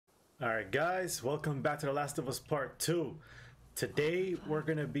Alright guys, welcome back to The Last of Us Part 2. Today we're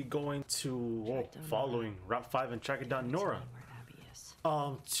going to be going to, following Route 5 and tracking down Nora.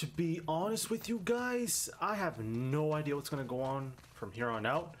 To be honest with you guys, I have no idea what's going to go on from here on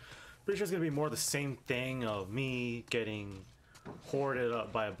out. Pretty sure it's going to be more the same thing of me getting hoarded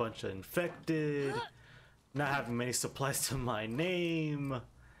up by a bunch of infected, not having many supplies to my name.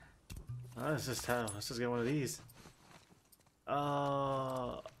 Let's just get one of these.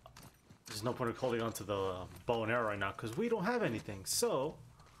 There's no point in holding on to the bow and arrow right now because we don't have anything. So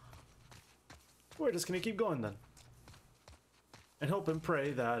we're just gonna keep going then, and hope and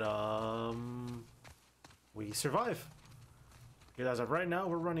pray that we survive. Because as of right now,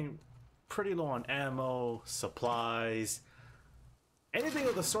 we're running pretty low on ammo, supplies, anything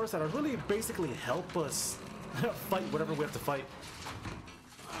of the sorts that are really basically help us fight whatever we have to fight.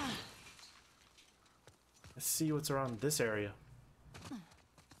 Let's see what's around this area.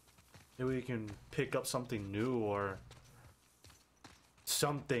 Maybe we can pick up something new or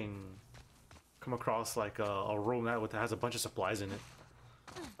something. Come across like a room that has a bunch of supplies in it.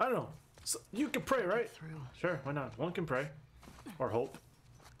 I don't know. So you can pray, right? Sure, why not? One can pray or hope.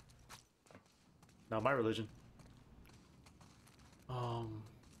 Not my religion. Let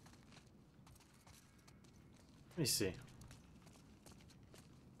me see.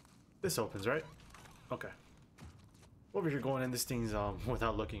 This opens, right? Okay. Over here going in this thing's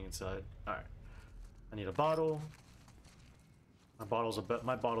without looking inside. Alright. I need a bottle. My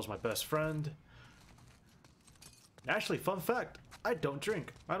bottle's my best friend. Actually, fun fact, I don't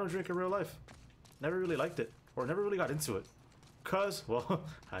drink. I don't drink in real life. Never really liked it. Or never really got into it. Cause, well,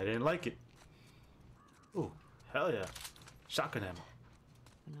 I didn't like it. Ooh, hell yeah. Shotgun ammo.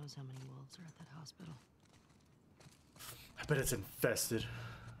 Who knows how many wolves are at that hospital? I bet it's infested.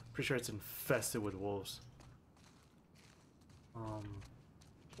 Pretty sure it's infested with wolves.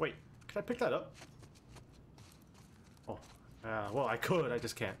 Wait, can I pick that up? Oh, well, I could, I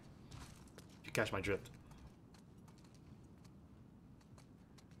just can't. If you catch my drift.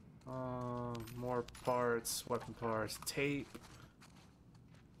 More parts, weapon parts, tape.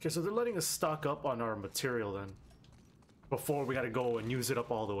 Okay, so they're letting us stock up on our material then, before we gotta go and use it up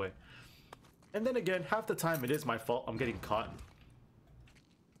all the way. And then again, half the time it is my fault. I'm getting caught.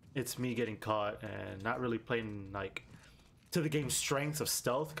 It's me getting caught and not really playing like to the game's strengths of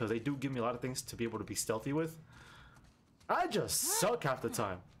stealth, because they do give me a lot of things to be able to be stealthy with. I just suck half the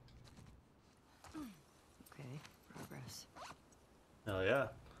time. Okay, progress. Hell yeah.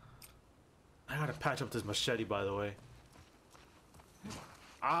 I gotta patch up this machete, by the way.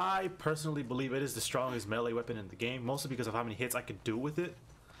 I personally believe it is the strongest melee weapon in the game, mostly because of how many hits I could do with it.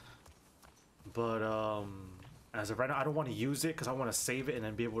 But as of right now, I don't want to use it because I want to save it and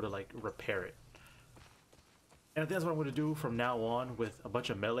then be able to like repair it. And I think that's what I'm going to do from now on with a bunch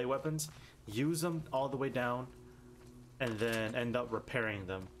of melee weapons. Use them all the way down and then end up repairing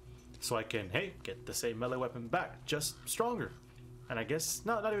them. So I can, hey, get the same melee weapon back, just stronger. And I guess,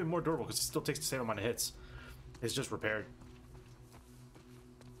 not even more durable because it still takes the same amount of hits. It's just repaired.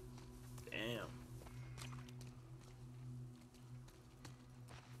 Damn.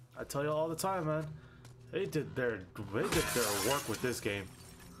 I tell you all the time, man. They did their work with this game.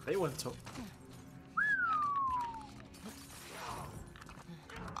 They went to...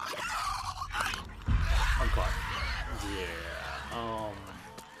 I'm caught. Yeah.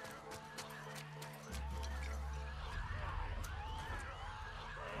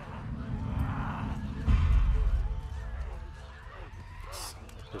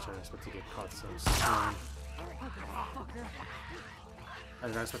 Bitch, I didn't expect to get caught so soon. I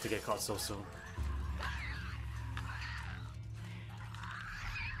did not expect to get caught so soon.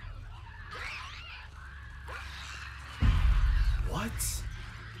 What?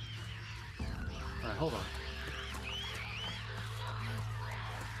 Alright, hold on.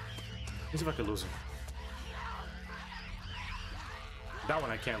 Let me see if I can lose him. That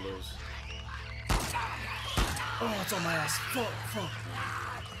one I can't lose. Oh, it's on my ass. Fuck.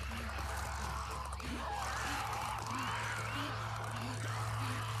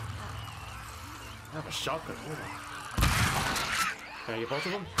 I have a shotgun. Hold on. Can I get both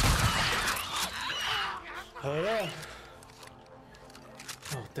of them? Oh yeah.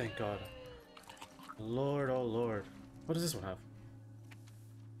 Oh, thank God. Lord, oh Lord. What does this one have?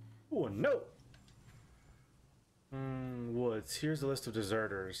 Oh, no! Woods. Here's the list of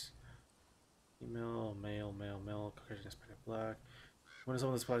deserters. Female, male, Caucasian, Hispanic, black. When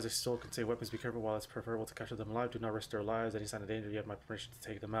someone supplies they still contain weapons, be careful while it's preferable to capture them alive. Do not risk their lives. Any sign of danger, you have my permission to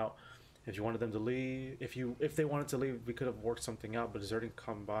take them out. If you wanted them to leave, if they wanted to leave, we could have worked something out, but deserting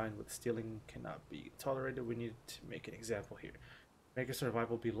combined with stealing cannot be tolerated. We need to make an example here. Make your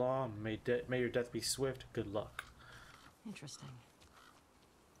survival be long. May your death be swift. Good luck. Interesting.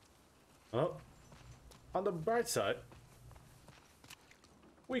 Oh, on the bright side,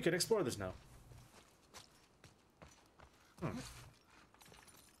 we can explore this now.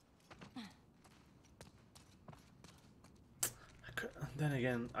 Then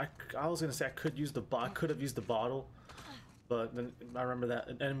again, I was gonna say I could use the I could have used the bottle, but then I remember that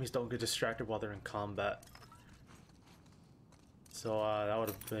enemies don't get distracted while they're in combat, so that would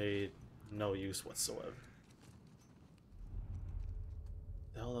have made no use whatsoever.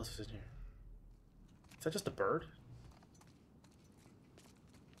 The hell else is in here? Is that just a bird?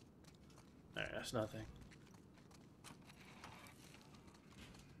 Alright, that's nothing.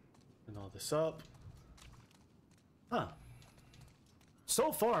 And all this up. Huh.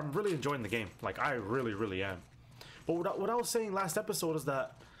 So far, I'm really enjoying the game. Like, I really, really am. But what I was saying last episode is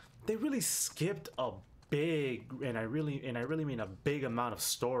that they really skipped a big, and I really mean a big amount of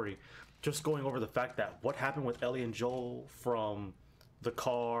story. Just going over the fact that what happened with Ellie and Joel from the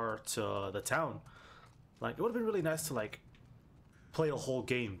car to the town. Like, it would have been really nice to, like, play a whole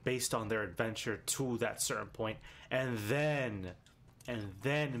game based on their adventure to that certain point, and then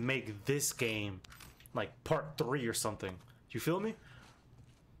make this game, like, part 3 or something. You feel me?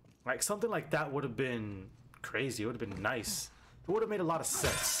 Like, something like that would have been crazy. It would have been nice. It would have made a lot of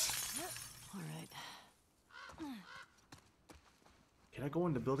sense. All right. Can I go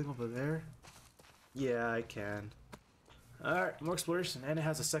in the building over there? Yeah, I can. Alright, more exploration. And it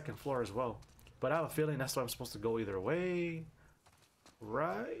has a second floor as well. But I have a feeling that's where I'm supposed to go either way.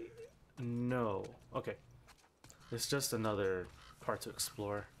 Right? No. Okay. It's just another part to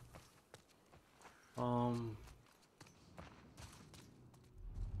explore.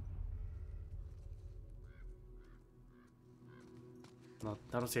 No,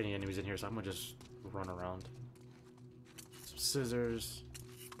 I don't see any enemies in here, so I'm gonna just run around. Some scissors,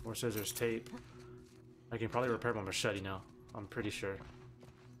 more scissors, tape. I can probably repair my machete now. I'm pretty sure.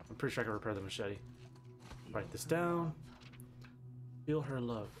 I'm pretty sure I can repair the machete. Write this down. Feel her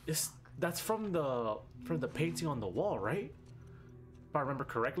love. That's from the painting on the wall, right? If I remember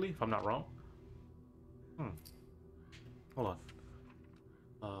correctly, if I'm not wrong. Hold on.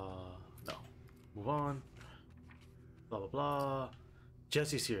 No. Move on. Blah blah blah.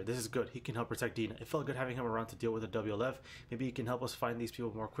 Jesse's here. This is good. He can help protect Dina. It felt good having him around to deal with the WLF. Maybe he can help us find these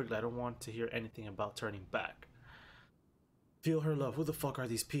people more quickly. I don't want to hear anything about turning back. Feel her love. Who the fuck are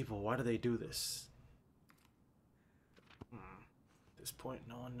these people? Why do they do this? At this point,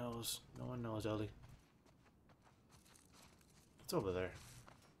 no one knows. No one knows, Ellie. What's over there?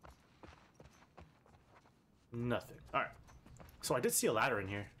 Nothing. Alright. So I did see a ladder in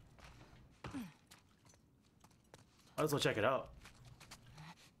here. Might as well check it out.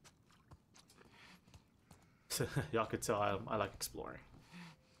 Y'all could tell I like exploring.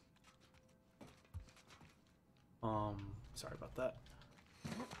 Sorry about that.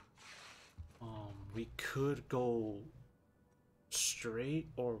 We could go straight,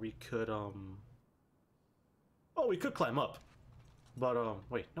 or we could oh, we could climb up. But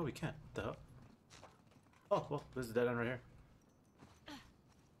wait, no, we can't. What the hell? Oh, well, there's a dead end right here.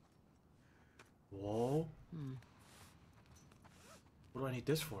 Whoa. What do I need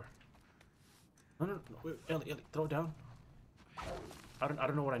this for? No, wait, Ellie, throw it down. I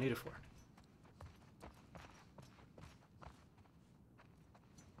don't know what I need it for.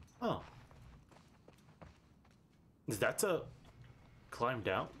 Oh. Is that to climb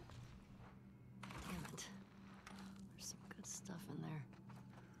down? Damn it. There's some good stuff in there.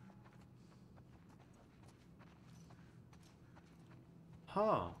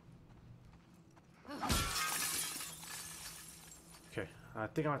 Huh. Okay, I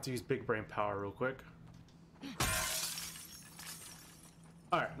think I'm gonna have to use big brain power real quick.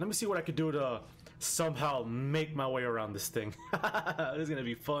 Alright, let me see what I could do to somehow make my way around this thing. This is gonna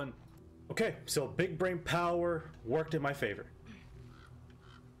be fun. Okay, so big brain power worked in my favor.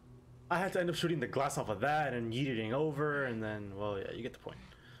 I had to end up shooting the glass off of that and yeeting over, and then, well, yeah, you get the point.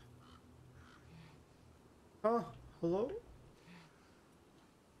 Huh? Hello?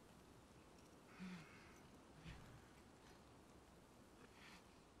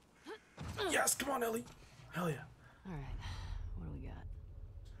 Yes, come on, Ellie. Hell yeah. All right. What do we got?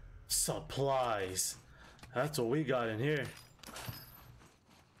 Supplies. That's what we got in here.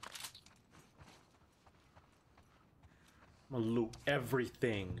 I'm gonna loot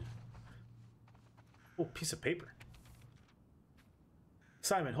everything. Oh, piece of paper.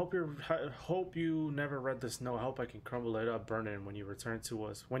 Simon, hope you never read this note. I hope I can crumble it up, burn it when you return to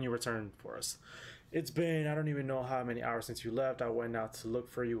us. When you return for us. It's been, I don't even know how many hours since you left. I went out to look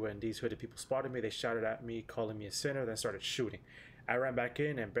for you, and these hooded people spotted me. They shouted at me, calling me a sinner, then started shooting. I ran back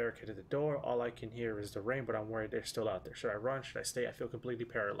in and barricaded the door. All I can hear is the rain, but I'm worried they're still out there. Should I run? Should I stay? I feel completely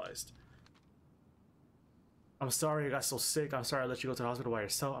paralyzed. I'm sorry I got so sick. I'm sorry I let you go to the hospital by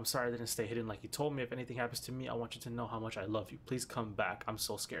yourself. I'm sorry I didn't stay hidden like you told me. If anything happens to me, I want you to know how much I love you. Please come back. I'm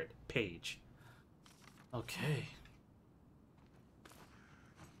so scared. Paige. Okay.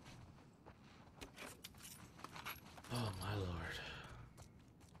 Oh my lord.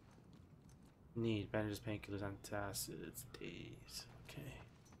 Need bandages, painkillers, antacids, days. Okay.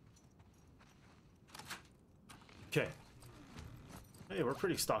 Okay. Hey, we're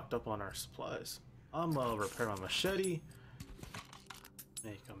pretty stocked up on our supplies. I'm gonna repair my machete.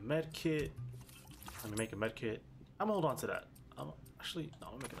 Make a med kit. Let me make a med kit. I'm gonna hold on to that. Actually, no,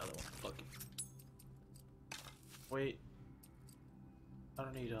 I'm gonna make another one. Fuck it. Wait.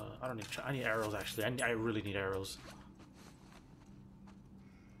 I need arrows actually. I really need arrows.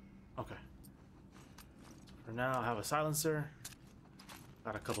 Okay. For now, I have a silencer.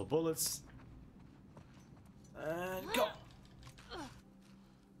 Got a couple bullets. And go!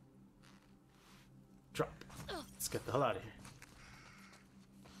 Drop. Let's get the hell out of here.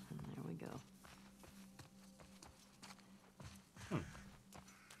 And there we go.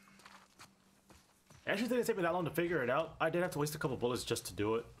 It actually didn't take me that long to figure it out. I did have to waste a couple bullets just to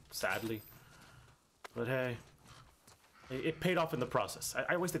do it, sadly. But hey, it paid off in the process.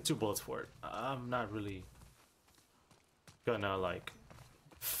 I wasted 2 bullets for it. I'm not really gonna like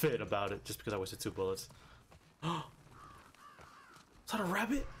fit about it just because I wasted 2 bullets. Is that a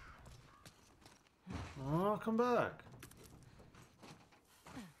rabbit? Oh, come back.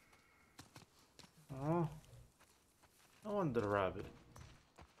 Oh, no wonder a rabbit.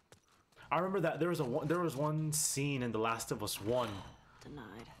 I remember that there was one scene in The Last of Us 1.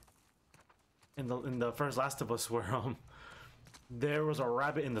 Denied. In the first Last of Us where there was a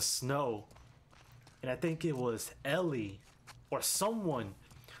rabbit in the snow, and I think it was Ellie or someone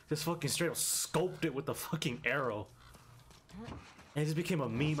just fucking straight up scoped it with the fucking arrow. And it just became a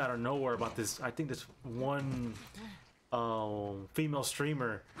meme out of nowhere about this. I think this one female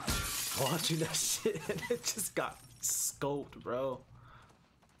streamer watching that shit, and it just got scoped, bro.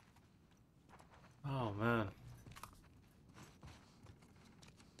 Oh man.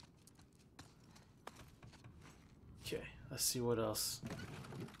 Okay, let's see what else.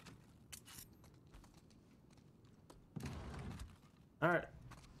 All right.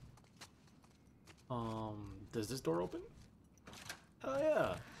 Does this door open? Oh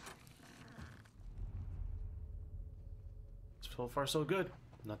yeah. So far so good.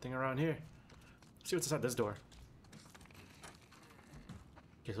 Nothing around here. Let's see what's inside this door.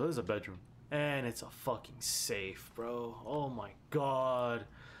 Okay, so this is a bedroom. And it's a fucking safe, bro. Oh my god.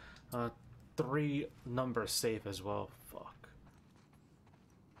 3 number safe as well. Fuck.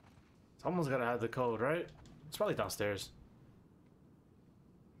 Someone's gotta have the code, right? It's probably downstairs.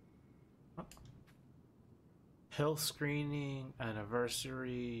 Huh? Health screening,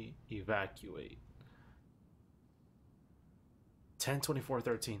 anniversary, evacuate.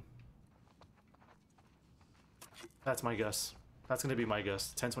 10/24/13. That's my guess. That's gonna be my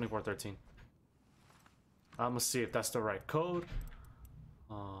guess. 10/24/13. I'm gonna see if that's the right code.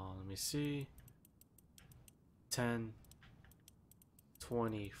 Let me see.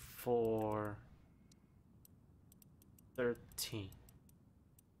 10/24/13.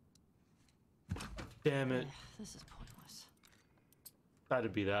 Damn it. This is pointless.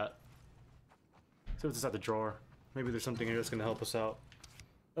 That'd be that. See what's inside the drawer. Maybe there's something here that's gonna help us out.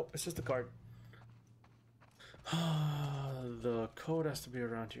 Oh, it's just a card. The code has to be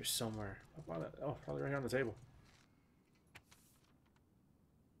around here somewhere. Oh, probably right here on the table.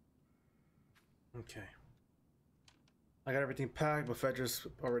 Okay. I got everything packed, but Fedra's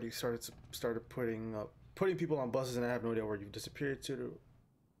already started putting people on buses, and I have no idea where you've disappeared to.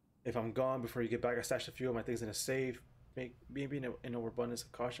 If I'm gone before you get back, I stashed a few of my things in a safe. Maybe in an overabundance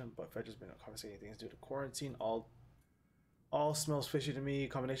of caution, but Fedra's been confiscating things due to quarantine. All smells fishy to me.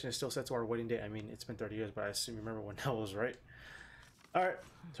 Combination is still set to our wedding date. I mean, it's been 30 years, but I assume you remember when that was, right? All right,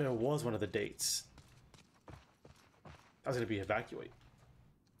 so it was one of the dates. That was gonna be evacuate.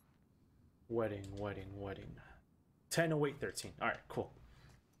 Wedding. 10/08/13. All right, cool.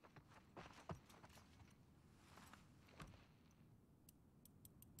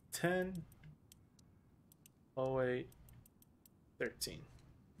 Ten. 08/13.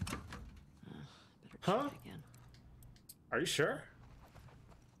 Huh? Again. Are you sure?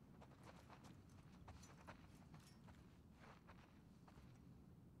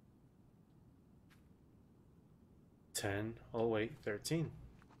 Ten. 08/13.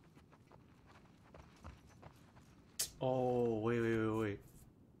 Oh, wait.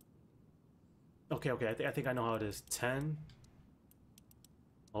 Okay. I think I know how it is. 10.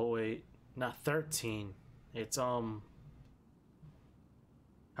 Oh wait, not 13. It's how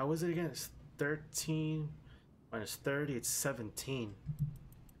is it again? It's 13 minus 30. It's 17.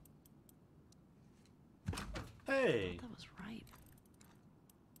 Hey. That was right.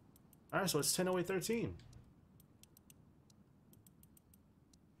 All right, so it's 10:08:13.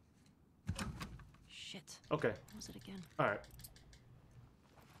 Shit. Okay. What was it again? All right.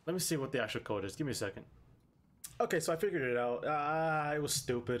 Let me see what the actual code is. Give me a second. Okay, so I figured it out. It was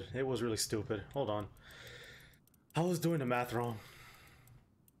stupid. It was really stupid. Hold on. I was doing the math wrong.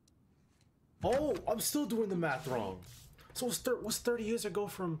 Oh, I'm still doing the math wrong. So what's 30 years ago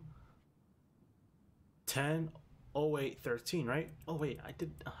from 10:08:13, right? Oh wait, I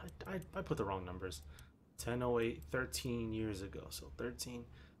put the wrong numbers. 10:08:13 years ago. So 13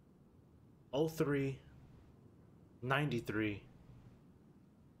 03 93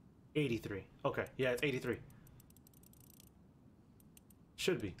 83. Okay, yeah, it's 83.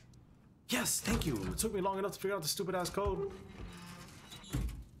 Should be. Yes, thank you. It took me long enough to figure out the stupid ass code.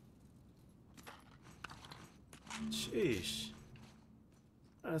 Sheesh.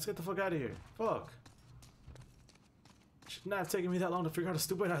 Alright, let's get the fuck out of here. Fuck. Should not have taken me that long to figure out a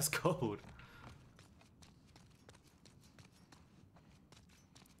stupid ass code.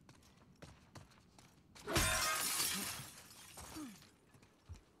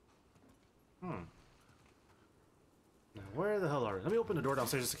 Now, where the hell are we? Let me open the door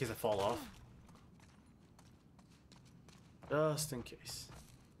downstairs just in case I fall off. Just in case.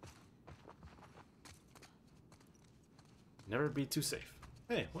 Never be too safe.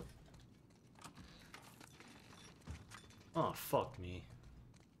 Hey, what? Oh, fuck me.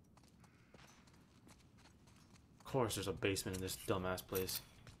 Of course there's a basement in this dumbass place.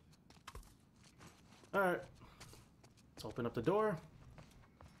 Alright. Let's open up the door.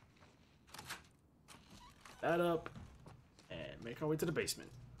 That up. And make our way to the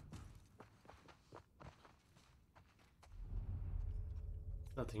basement.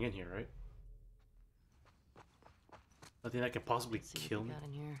 Nothing in here, right? Nothing that could possibly kill me. Got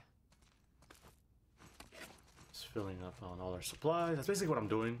in here. Just filling up on all our supplies. That's basically what I'm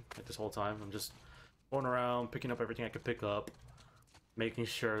doing like this whole time. I'm just going around, picking up everything I could pick up, making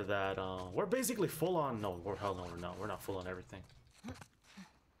sure that we're basically full on. No, hell no, we're not. We're not full on everything.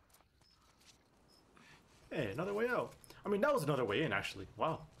 Hey, another way out. I mean, that was another way in, actually.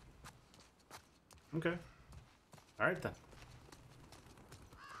 Wow. Okay. All right then.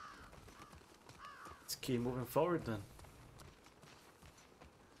 Let's keep moving forward then.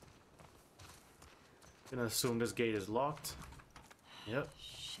 Gonna assume this gate is locked. Yep.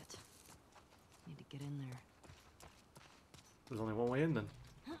 Shit. Need to get in there. There's only one way in then.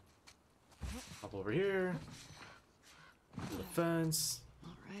 Hop over here. To the fence.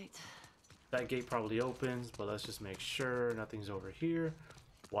 All right. That gate probably opens, but let's just make sure nothing's over here.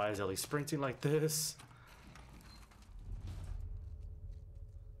 Why is Ellie sprinting like this?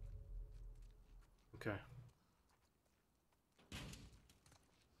 Okay.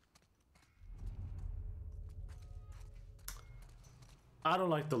 I don't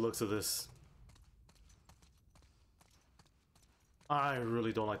like the looks of this. I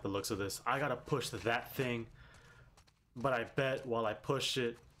really don't like the looks of this. I gotta push that thing, but I bet while I push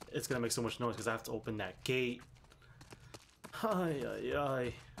it, it's gonna make so much noise because I have to open that gate. Ay, ay,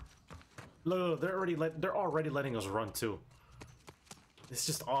 ay. Look, they're already letting us run too. It's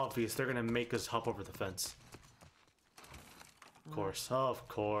just obvious they're gonna make us hop over the fence. Of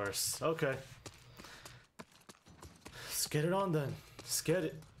course. Okay. Let's get it on then. Let's get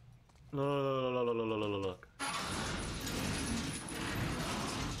it. Look.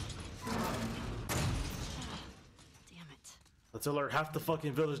 Damn it. Let's alert half the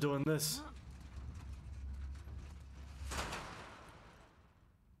fucking village doing this.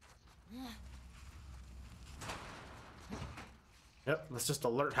 Yep, let's just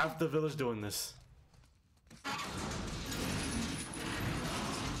alert half the village doing this.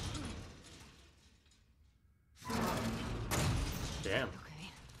 Damn.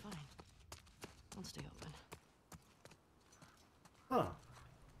 Okay, fine. I'll stay open. Huh.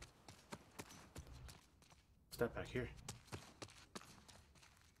 Step back here.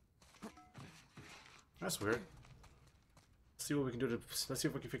 That's weird. Let's see what we can do to. Let's see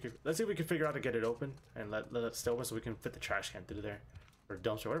if we can figure out to get it open and let it stay open so we can fit the trash can through there, or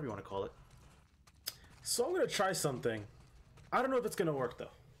dumpster, whatever you want to call it. So I'm gonna try something. I don't know if it's gonna work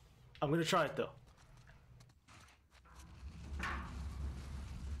though. I'm gonna try it though.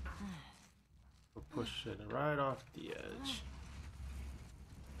 We'll push it right off the edge.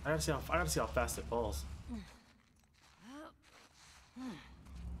 I gotta see how fast it falls.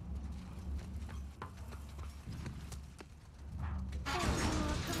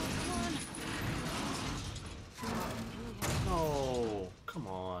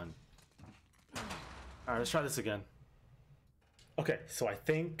 let's try this again. Okay, so I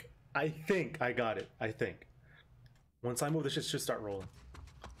think I got it. I think. Once I move, this shit should start rolling.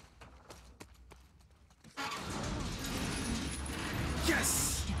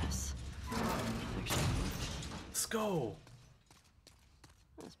 Yes! Yes. Actually, Let's go.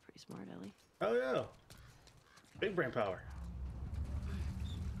 that's pretty smart, Ellie. Oh yeah. Big brain power.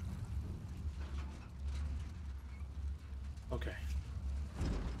 Okay.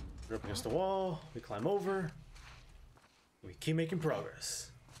 We're up against the wall. We climb over. We keep making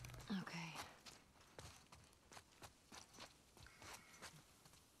progress. Okay.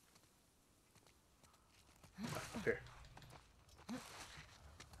 Up here.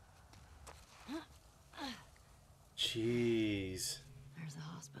 Jeez. There's the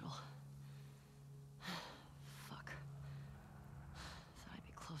hospital. Fuck. Thought I'd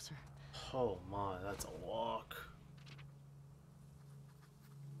be closer. Oh my, that's a walk.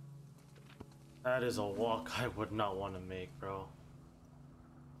 That is a walk I would not want to make, bro.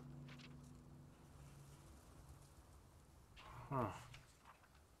 Huh.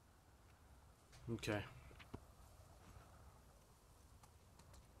 Okay.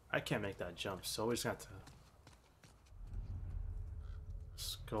 I can't make that jump, so we just got to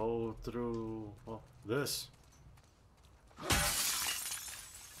just go through, well, this.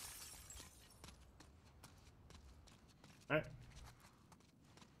 Alright.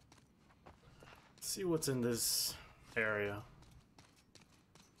 See what's in this area.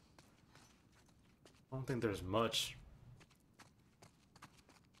 I don't think there's much.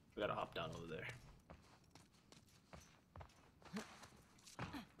 We gotta hop down over there.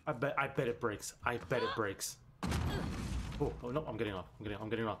 I bet it breaks. I bet it breaks. Oh, oh no, I'm getting off. I'm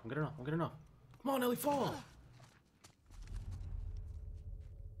getting off. Come on, Ellie, fall!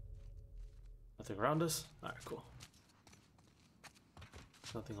 Nothing around us? Alright, cool.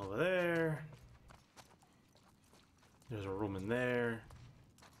 Nothing over there. There's a room in there.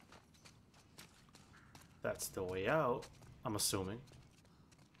 That's the way out, I'm assuming.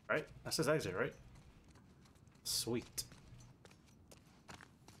 Right? That's his exit, right? Sweet.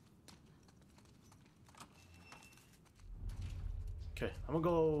 Okay, I'm gonna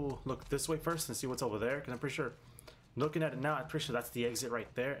go look this way first and see what's over there, because I'm pretty sure, looking at it now, I'm pretty sure that's the exit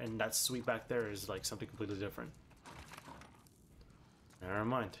right there, and that suite back there is like something completely different. Never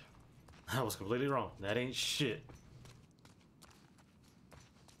mind. I was completely wrong. That ain't shit.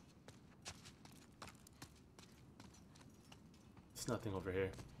 There's nothing over here.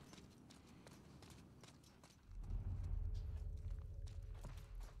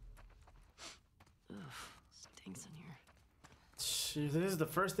 Ugh, stinks in here. Shit, this is the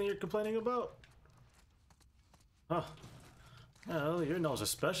first thing you're complaining about? Huh. Well, your nose is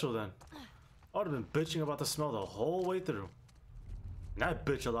special then. I would have been bitching about the smell the whole way through. And I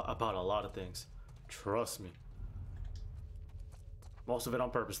bitch about a lot of things. Trust me. Most of it on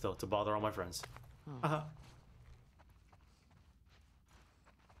purpose though, to bother all my friends. Oh.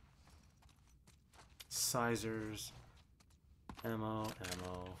 Sizers. Ammo.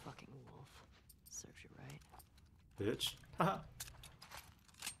 Fucking wolf. Serves you right. Bitch. Alright,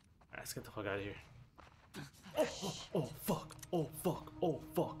 let's get the fuck out of here. Oh fuck. Oh fuck. Oh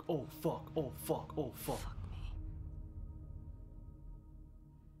fuck. Oh fuck. Oh fuck. Oh fuck. Fuck me.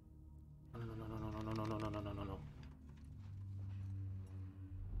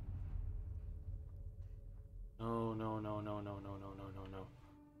 No. No.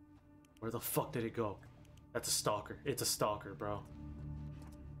 Where the fuck did it go? That's a stalker. It's a stalker, bro.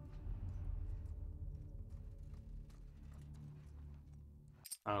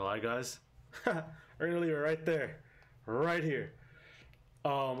 I don't lie, guys. Earlier, right there. Right here.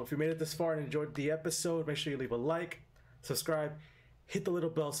 If you made it this far and enjoyed the episode, make sure you leave a like, subscribe, hit the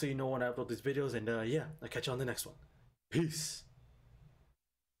little bell so you know when I upload these videos, and yeah, I'll catch you on the next one. Peace.